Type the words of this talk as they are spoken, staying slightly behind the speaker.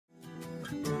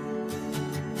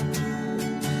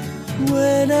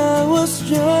When I was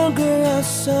younger, I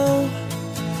saw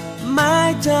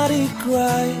my daddy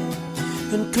cry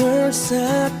and curse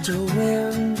at the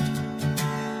wind.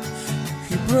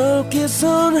 He broke his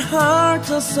own heart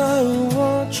as I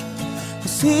watched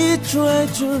as he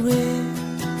tried to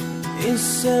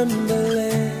reassemble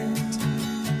it.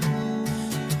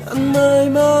 And my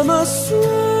mama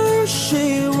swore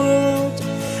she would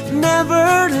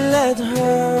never let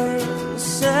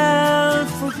herself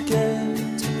forget.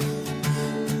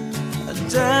 And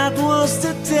that was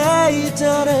the day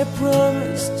that I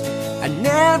promised I'd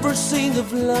never sing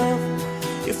of love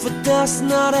if it does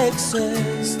not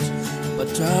exist.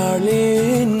 But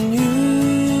darling,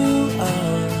 you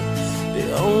are the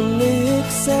only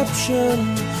exception.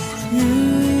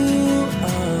 You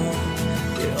are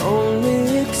the only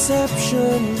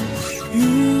exception.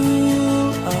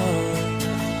 You are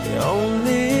the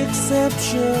only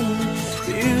exception.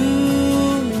 You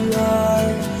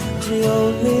are the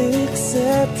only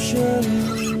exception.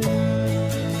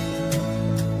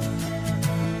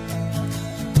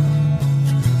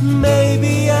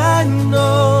 Maybe I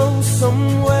know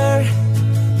somewhere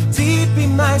deep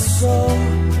in my soul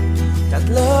that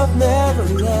love never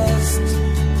lasts,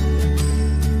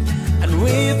 and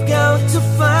we've got to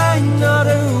find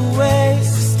other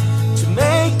ways to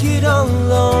make it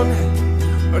alone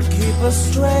or keep a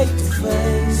straight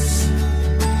face.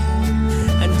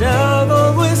 And I've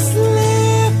always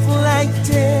lived like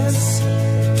this,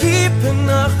 keeping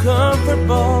a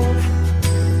comfortable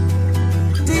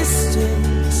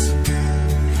distance.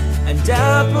 And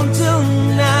up until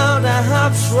now I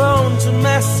have shown to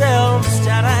myself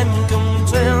that I'm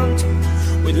content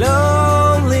with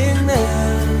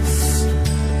loneliness,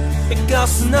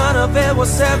 because none of it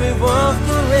was ever worth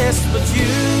the risk. But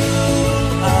you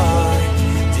are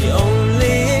the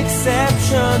only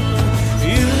exception.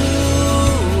 You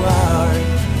are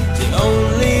the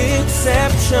only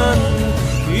exception.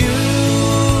 You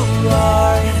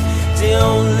are the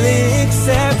only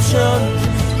exception.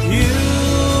 You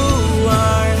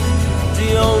are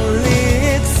the only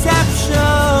exception.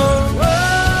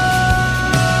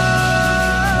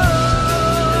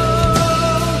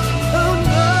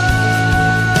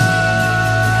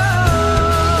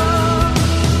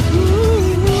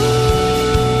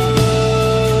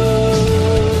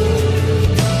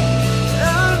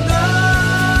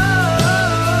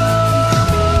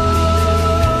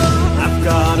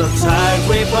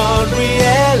 Tightrope on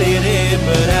reality,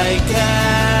 but I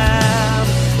can't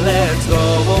let go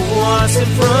of what's in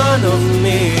front of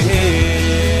me.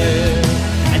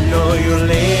 I know you're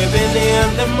living in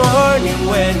the morning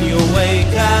when you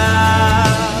wake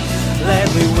up. Let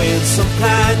me win some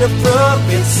kind of proof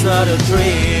it's not a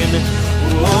dream.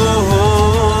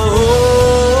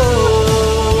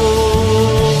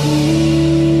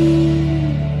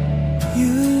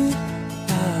 You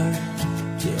are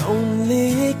the only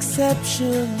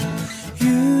exception.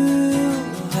 You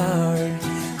are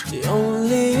the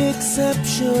only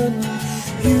exception.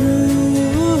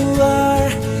 You are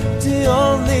the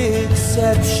only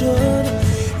exception.